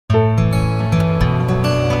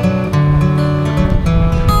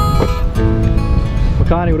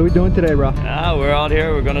Johnny, what are we doing today, bro? We're out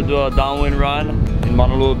here. We're gonna do a downwind run in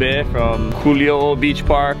Honolulu Bay from Keawe Beach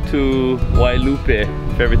Park to Wailupe,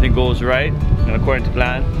 if everything goes right and according to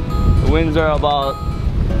plan. The winds are about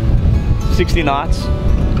 60 knots,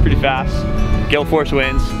 pretty fast. Gale force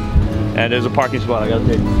winds, and there's a parking spot I gotta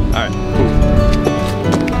take. All right, cool.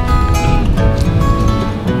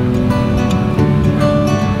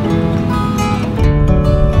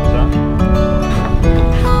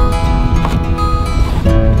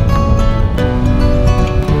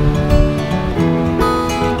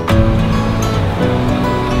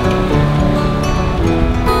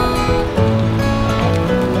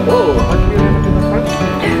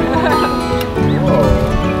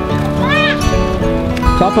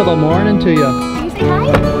 Top of the morning to you. Can you say hi?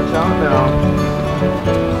 We're down now.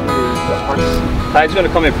 Tide's gonna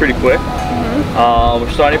come in pretty quick.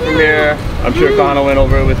 We're starting from here. I'm sure Kahana went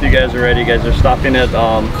over it with you guys already. You guys are stopping at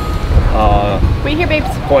Wait here, babes.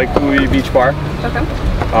 Keawe Beach Park. Okay.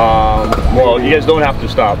 Well, you guys don't have to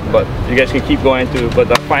stop, but you guys can keep going to. But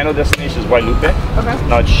the final destination is Wailupe. Okay.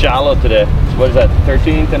 Now it's shallow today. What is that?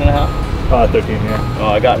 13, 10 and a half? 13, yeah. Oh,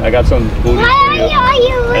 I got some booties for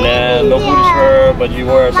you. And then no booties for her, but you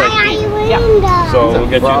wore a size 8. Yeah. So we'll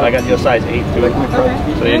get you. I got you a size 8 too.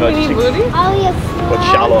 Okay. So you know it's booty?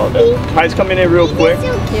 shallow out there. Tide's coming in real quick.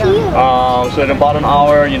 Yeah. So in about an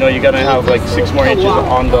hour, you know, you're gonna have like 6 more inches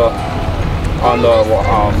on the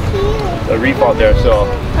reef out there. So. All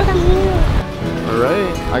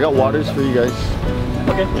right. I got waters for you guys.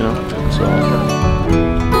 Okay. You know. So.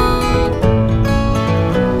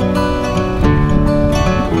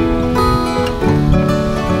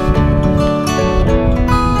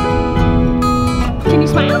 Can you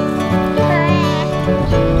smile?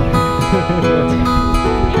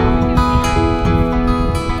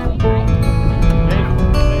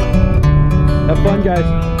 Have fun, guys.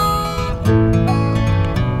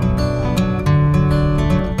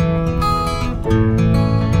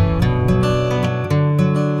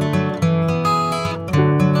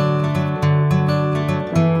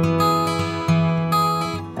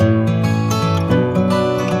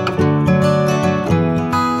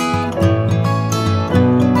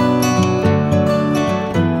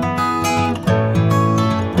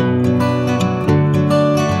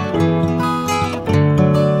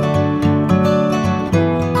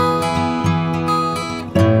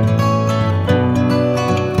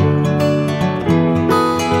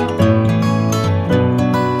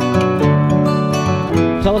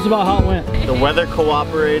 Tell us about how it went. The weather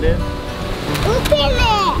cooperated. Open it!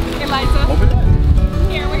 Here, Liza. Open it.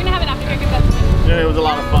 Here, we're gonna have it after. Here, give that to me. Yeah, it was a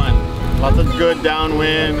lot of fun. Lots of good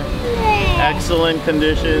downwind. Excellent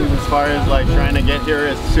conditions as far as like trying to get here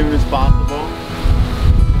as soon as possible.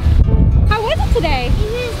 How was it today? It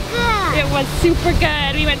was good. It was super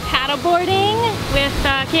good. We went paddleboarding with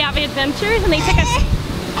Keawe Adventures, and they took us.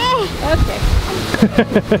 Okay.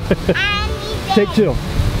 Take 2.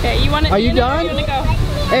 Okay, you want to? Are you done? You wanna go?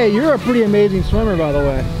 Hey, you're a pretty amazing swimmer, by the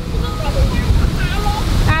way.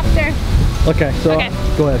 After. Okay, so Okay.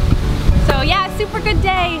 go ahead. So yeah, super good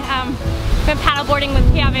day. Been paddleboarding with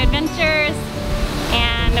Keawe Adventures,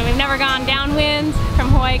 and we've never gone downwind from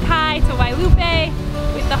Hawaii Kai to Wailupe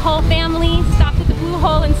with the whole family. Stopped at the Blue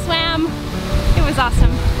Hole and swam. It was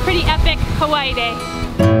awesome. Pretty epic Hawaii day.